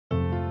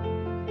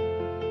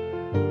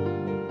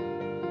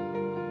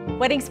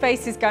Wedding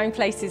Spaces Going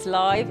Places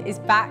Live is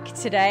back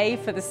today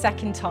for the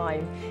second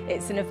time.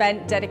 It's an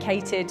event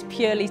dedicated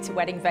purely to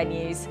wedding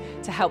venues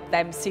to help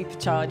them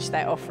supercharge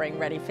their offering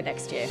ready for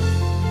next year.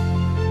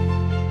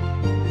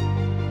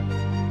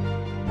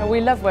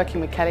 We love working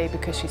with Kelly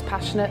because she's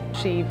passionate.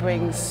 She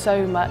brings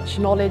so much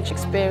knowledge,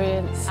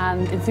 experience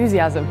and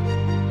enthusiasm.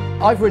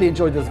 I've really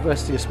enjoyed the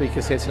diversity of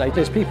speakers here today.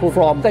 There's people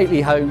from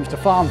stately homes to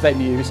farm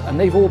venues, and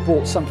they've all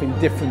brought something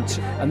different,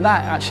 and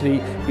that actually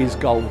is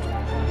gold.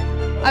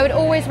 I would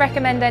always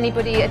recommend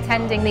anybody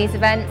attending these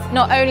events.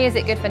 Not only is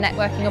it good for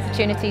networking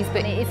opportunities,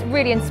 but it's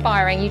really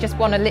inspiring. You just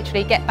want to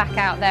literally get back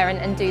out there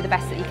and do the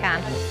best that you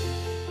can.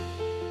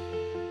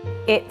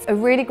 It's a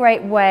really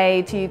great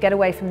way to get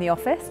away from the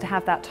office, to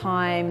have that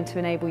time to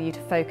enable you to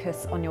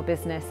focus on your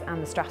business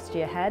and the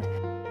strategy ahead.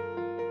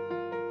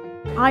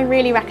 I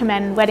really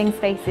recommend Wedding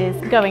Spaces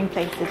Going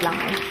Places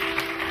Live.